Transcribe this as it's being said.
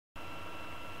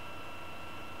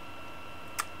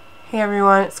Hey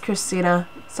everyone, it's Christina.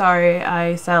 Sorry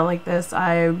I sound like this.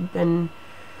 I've been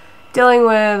dealing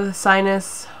with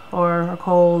sinus or a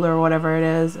cold or whatever it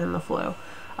is and the flu.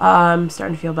 I'm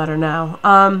starting to feel better now.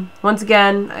 Once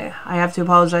again, I have to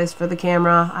apologize for the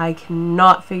camera. I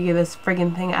cannot figure this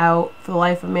friggin' thing out for the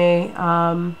life of me.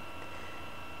 I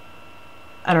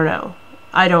don't know.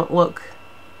 I don't look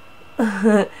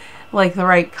like the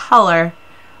right color.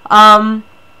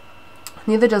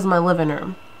 Neither does my living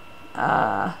room.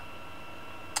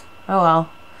 Oh well.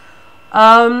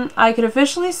 I could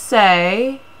officially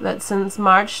say that since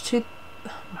March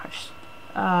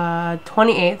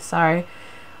 28th, sorry,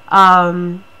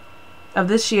 of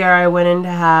this year, I went in to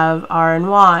have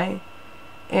RNY,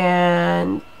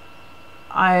 and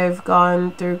I've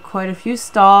gone through quite a few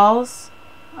stalls,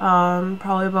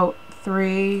 probably about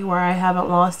 3 where I haven't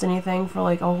lost anything for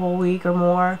like a whole week or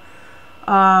more.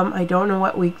 I don't know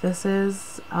what week this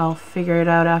is. I'll figure it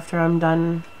out after I'm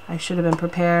done. I should have been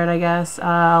prepared, I guess.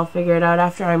 I'll figure it out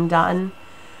after I'm done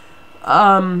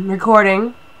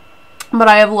recording. But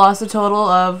I have lost a total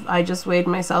of, I just weighed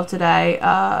myself today,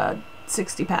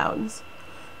 60 pounds.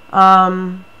 I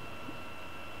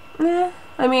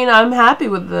mean, I'm happy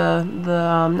with the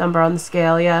number on the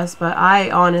scale, yes, but I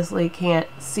honestly can't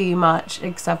see much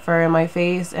except for in my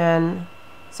face and,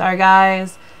 sorry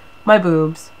guys, my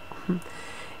boobs.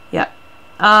 Yeah.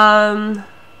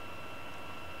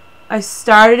 I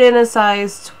started in a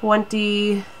size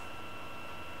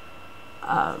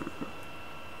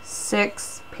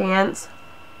 26 pants,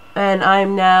 and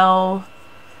I'm now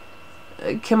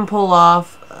can pull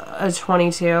off a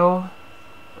 22, a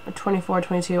 24,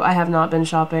 22. I have not been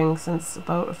shopping since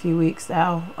about a few weeks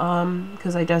now,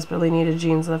 because I desperately needed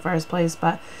jeans in the first place,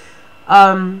 but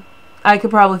I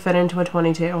could probably fit into a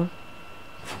 22.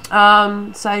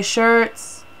 Size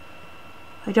shirts,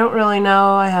 I don't really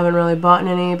know. I haven't really bought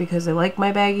any because I like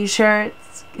my baggy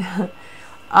shirts.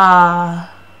 I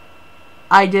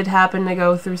did happen to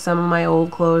go through some of my old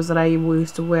clothes that I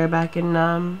used to wear back in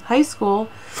high school,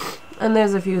 and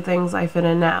there's a few things I fit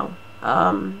in now.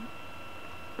 Sorry,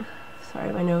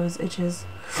 my nose itches.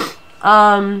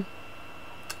 I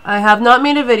have not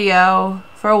made a video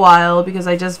for a while because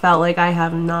I just felt like I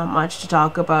have not much to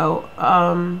talk about.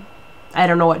 I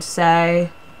don't know what to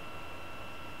say.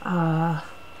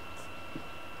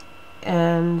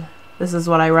 And this is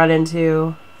what I run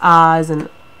into. Ahs and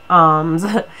ums.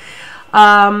 There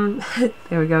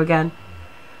we go again.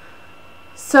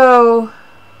 So,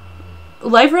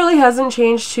 life really hasn't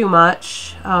changed too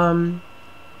much. I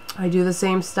do the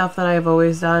same stuff that I've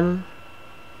always done.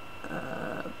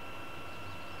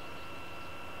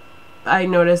 I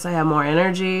notice I have more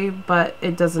energy, but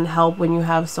it doesn't help when you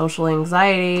have social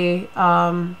anxiety.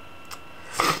 I'd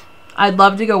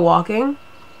love to go walking,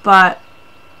 but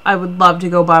I would love to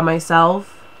go by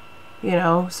myself, you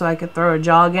know, so I could throw a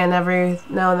jog in every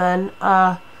now and then.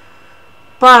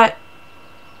 But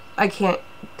I can't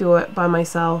do it by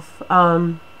myself.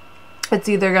 It's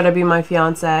either going to be my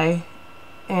fiance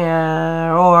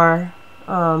or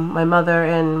my mother.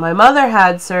 And my mother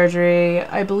had surgery,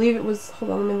 I believe it was, hold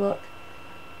on, let me look,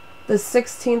 the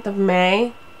 16th of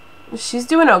May. She's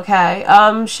doing okay.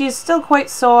 She's still quite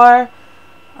sore.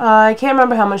 I can't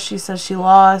remember how much she says she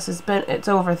lost. It's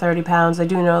over 30 pounds. I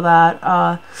do know that.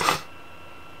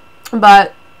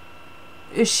 But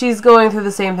she's going through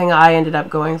the same thing I ended up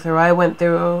going through. I went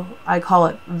through, I call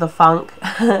it the funk.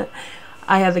 I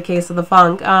had the case of the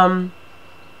funk. I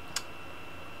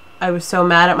was so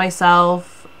mad at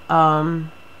myself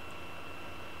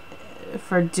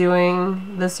for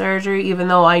doing the surgery, even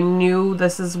though I knew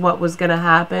this is what was going to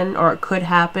happen, or it could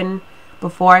happen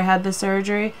before I had the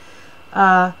surgery.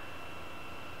 I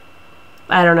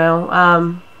don't know.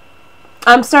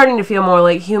 I'm starting to feel more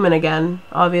like human again,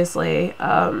 obviously.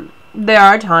 There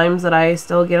are times that I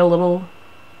still get a little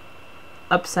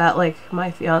upset, like my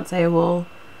fiance will,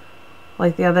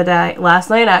 like the other day, last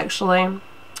night actually.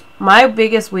 My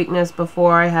biggest weakness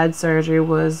before I had surgery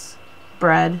was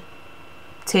bread,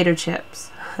 potato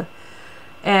chips.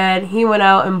 And he went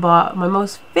out and bought my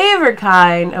most favorite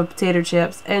kind of potato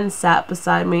chips and sat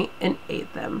beside me and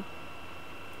ate them.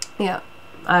 Yeah,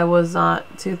 I was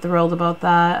not too thrilled about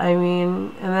that. I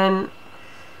mean, and then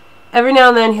every now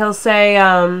and then he'll say,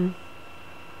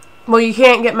 well, you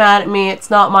can't get mad at me.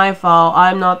 It's not my fault.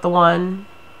 I'm not the one,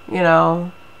 you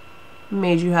know,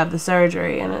 made you have the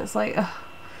surgery. And it's like, ugh,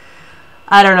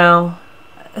 I don't know.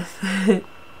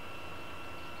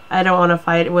 I don't want to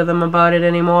fight with him about it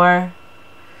anymore.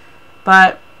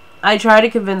 But I try to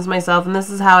convince myself, and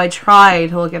this is how I try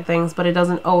to look at things, but it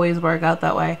doesn't always work out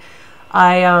that way.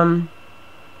 I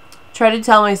try to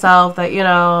tell myself that, you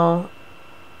know,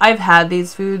 I've had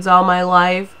these foods all my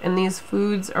life, and these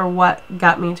foods are what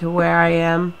got me to where I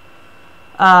am.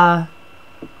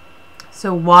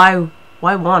 So why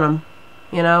want them?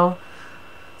 You know?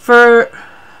 For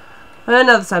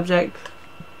another subject,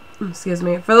 excuse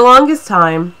me, for the longest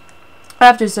time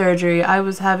after surgery, I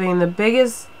was having the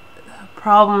biggest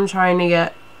problem trying to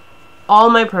get all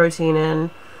my protein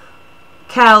in,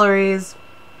 calories,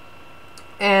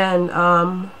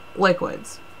 and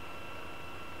liquids.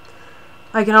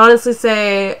 I can honestly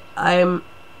say I'm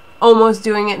almost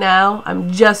doing it now.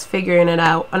 I'm just figuring it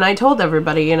out. And I told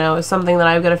everybody, you know, it's something that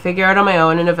I've got to figure out on my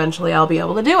own, and eventually I'll be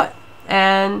able to do it.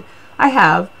 And I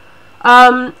have.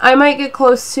 I might get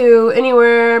close to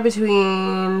anywhere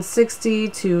between 60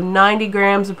 to 90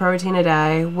 grams of protein a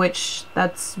day, which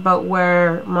that's about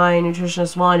where my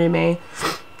nutritionist wanted me.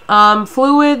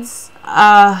 Fluids,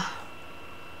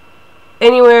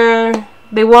 anywhere,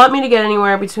 they want me to get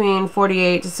anywhere between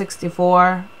 48 to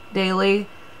 64 daily.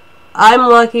 I'm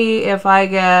lucky if I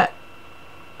get,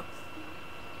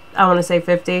 I want to say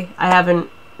 50. I haven't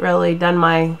really done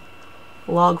my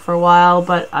log for a while,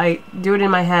 but I do it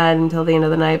in my head until the end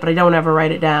of the night, but I don't ever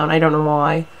write it down. I don't know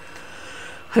why.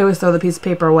 I always throw the piece of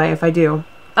paper away if I do.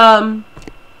 But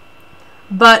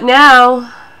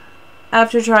now,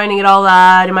 after trying to get all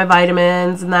that and my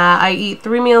vitamins and that, I eat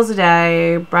 3 meals a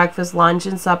day, breakfast, lunch,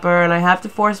 and supper, and I have to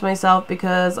force myself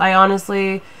because I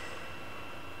honestly,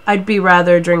 I'd be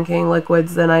rather drinking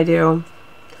liquids than I do.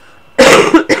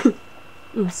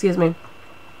 Excuse me.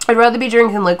 I'd rather be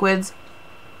drinking liquids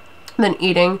than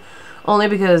eating, only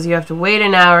because you have to wait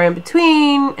an hour in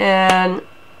between, and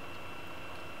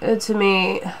to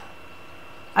me,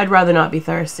 I'd rather not be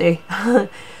thirsty.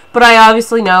 But I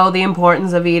obviously know the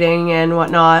importance of eating and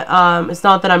whatnot. It's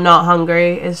not that I'm not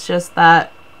hungry, it's just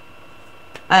that,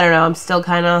 I don't know, I'm still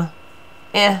kind of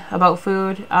about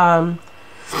food. A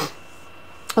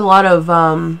lot of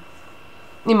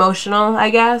emotional, I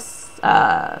guess.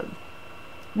 Not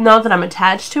that I'm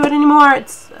attached to it anymore.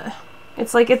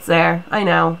 It's like it's there. I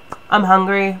know. I'm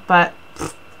hungry, but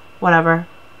whatever.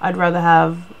 I'd rather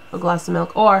have a glass of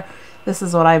milk. Or this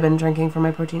is what I've been drinking for my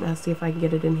protein. Let's see if I can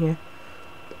get it in here.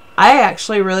 I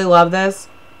actually really love this.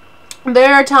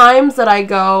 There are times that I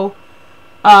go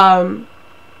and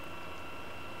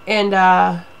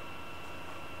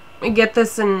get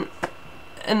this and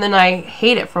then I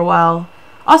hate it for a while.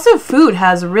 Also, food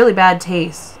has a really bad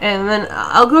taste. And then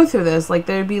I'll go through this. Like,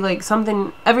 there'd be like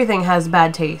something, everything has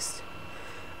bad taste.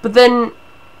 But then,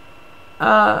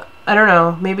 I don't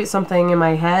know, maybe it's something in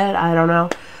my head, I don't know.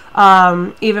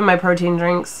 Even my protein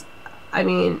drinks, I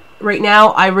mean, right now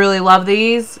I really love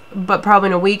these, but probably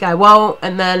in a week I won't,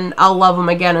 and then I'll love them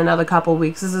again another couple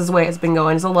weeks. This is the way it's been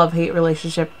going. It's a love-hate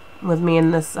relationship with me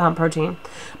and this protein.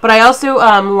 But I also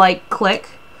like Click.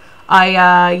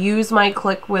 I use my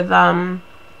Click with, I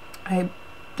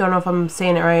don't know if I'm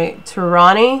saying it right,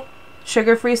 Torani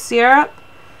sugar-free syrup.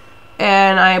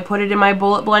 And I put it in my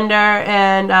bullet blender,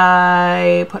 and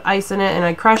I put ice in it, and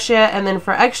I crush it. And then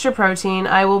for extra protein,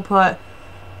 I will put,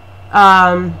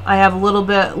 I have a little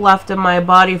bit left of my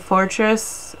Body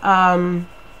Fortress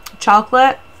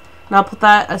chocolate. And I'll put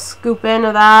that, a scoop in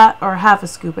of that, or half a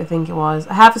scoop, I think it was.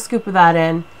 A half a scoop of that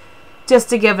in, just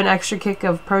to give an extra kick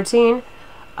of protein.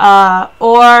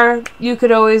 Or you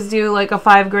could always do like a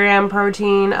 5-gram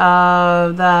protein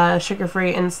of the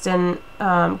sugar-free instant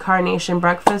Carnation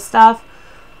breakfast stuff.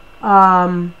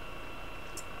 My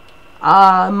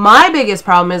biggest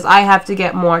problem is I have to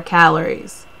get more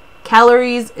calories.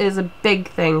 Calories is a big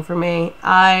thing for me.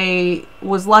 I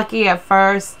was lucky at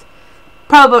first.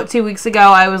 Probably about 2 weeks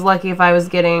ago, I was lucky if I was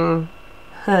getting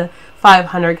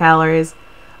 500 calories.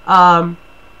 Right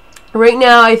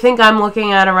now, I think I'm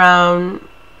looking at around...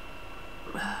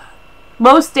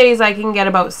 Most days I can get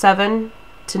about 700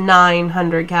 to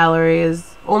 900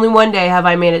 calories. Only one day have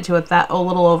I made it to a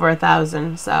little over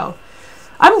 1,000. So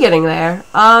I'm getting there.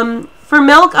 For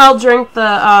milk, I'll drink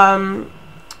the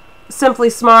Simply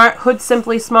Smart, Hood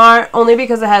Simply Smart, only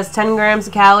because it has 10 grams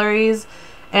of calories,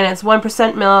 and it's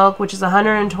 1% milk, which is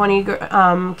 120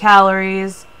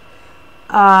 calories.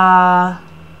 When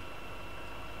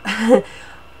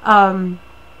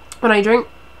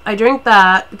I drink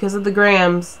that because of the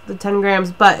grams, the 10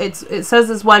 grams, but it says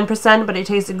it's 1%, but it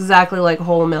tastes exactly like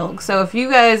whole milk. So if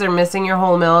you guys are missing your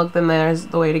whole milk, then there's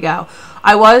the way to go.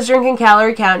 I was drinking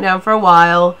Calorie Countdown for a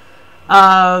while.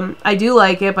 I do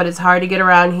like it, but it's hard to get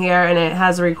around here, and it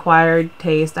has a required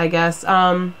taste, I guess.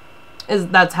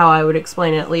 That's how I would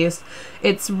explain it, at least.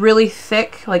 It's really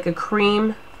thick, like a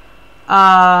cream.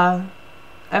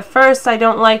 at first I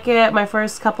don't like it, my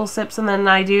first couple sips, and then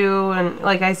I do, and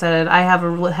like I said, I have a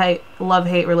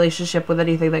love-hate relationship with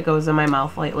anything that goes in my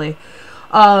mouth lately.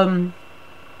 I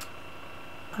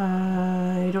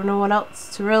don't know what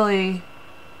else to really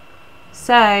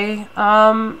say.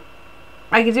 I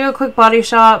could do a quick body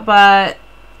shot, but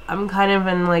I'm kind of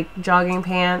in like jogging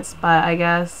pants, but I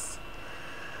guess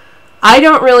I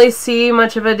don't really see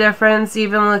much of a difference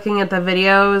even looking at the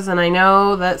videos, and I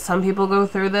know that some people go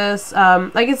through this.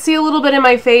 I can see a little bit in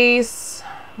my face,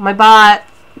 my butt.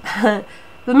 The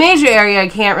major area I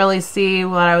can't really see.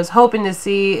 What I was hoping to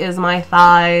see is my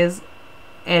thighs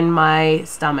and my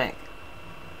stomach.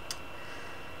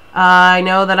 I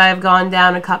know that I've gone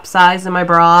down a cup size in my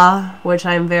bra, which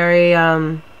I'm very,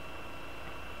 I'm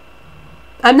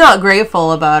not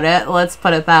grateful about it, let's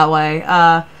put it that way.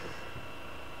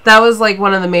 That was like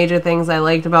one of the major things I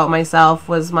liked about myself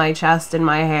was my chest and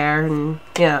my hair, and,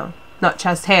 you know, not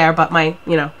chest hair, but my,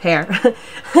 you know, hair.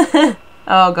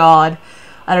 Oh God,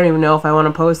 I don't even know if I want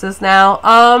to post this now.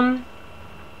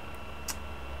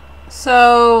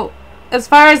 So as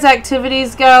far as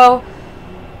activities go,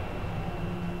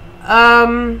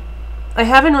 I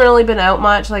haven't really been out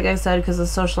much, like I said, because of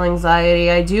social anxiety.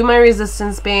 I do my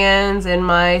resistance bands and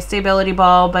my stability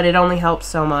ball, but it only helps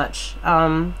so much.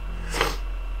 And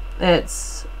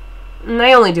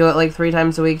I only do it like 3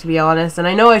 times a week, to be honest, and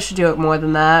I know I should do it more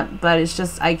than that, but it's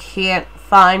just I can't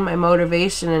find my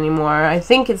motivation anymore. I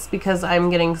think it's because I'm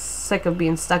getting sick of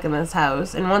being stuck in this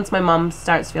house, and once my mom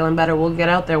starts feeling better, we'll get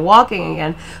out there walking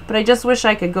again, but I just wish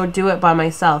I could go do it by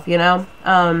myself, you know?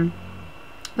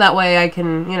 That way I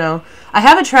can, you know, I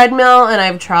have a treadmill, and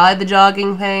I've tried the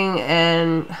jogging thing,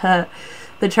 and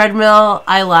the treadmill,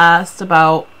 I last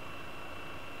about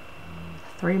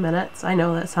 3 minutes. I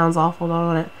know that sounds awful,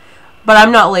 don't it? But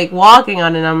I'm not like walking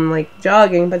on it, I'm like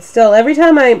jogging, but still, every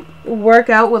time I work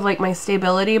out with like my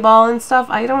stability ball and stuff,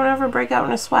 I don't ever break out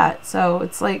in a sweat. So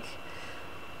it's like,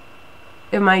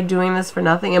 am I doing this for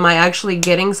nothing? Am I actually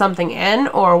getting something in,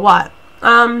 or what?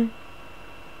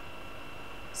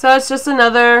 So it's just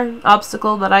another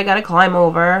obstacle that I gotta climb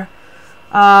over.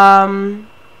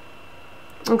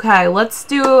 Okay, let's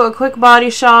do a quick body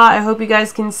shot. I hope you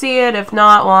guys can see it. If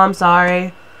not, well, I'm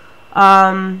sorry.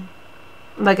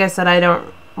 Like I said, I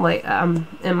don't, like,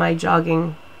 in my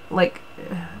jogging, like,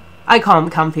 I call them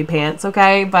comfy pants,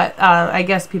 okay? But, I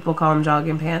guess people call them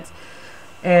jogging pants.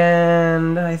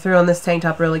 And I threw on this tank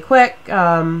top really quick.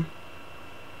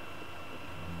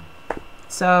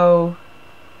 So,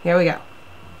 here we go.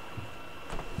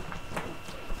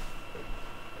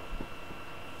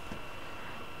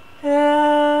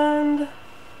 And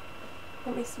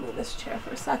let me smooth this chair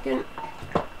for a second.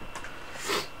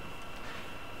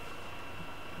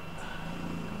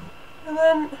 And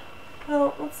then,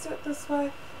 no, let's do it this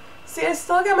way. See, I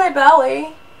still get my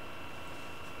belly.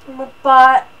 And my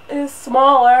butt is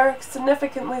smaller,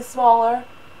 significantly smaller.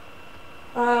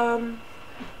 My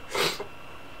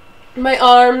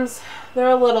arms,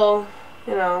 they're a little,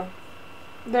 you know,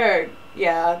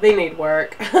 yeah, they need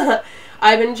work.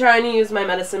 I've been trying to use my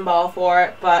medicine ball for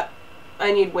it, but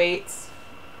I need weights.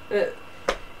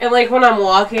 And like when I'm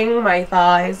walking, my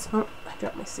thighs, oh, I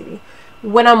dropped my CD.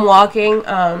 When I'm walking,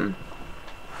 and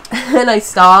I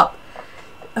stop,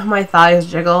 my thighs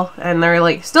jiggle, and they're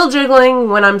like still jiggling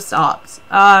when I'm stopped.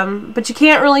 But you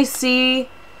can't really see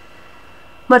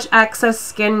much excess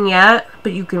skin yet,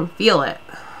 but you can feel it.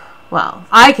 Well,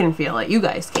 I can feel it. You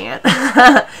guys can't.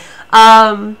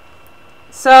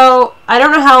 So, I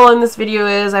don't know how long this video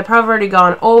is. I've probably already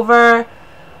gone over.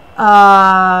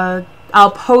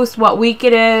 I'll post what week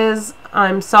it is.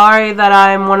 I'm sorry that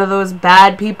I'm one of those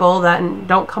bad people that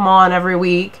don't come on every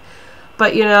week.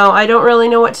 But, you know, I don't really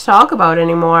know what to talk about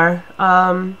anymore.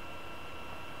 I'll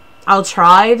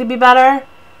try to be better.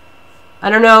 I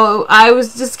don't know.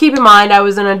 Just keep in mind, I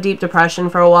was in a deep depression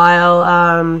for a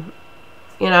while.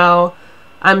 You know,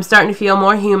 I'm starting to feel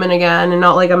more human again, and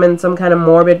not like I'm in some kind of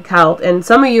morbid cult. And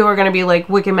some of you are going to be like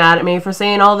wicked mad at me for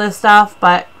saying all this stuff,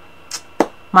 but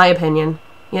my opinion,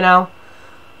 you know.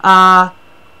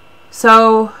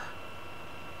 So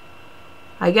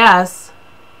I guess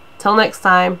till next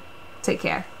time, take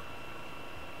care.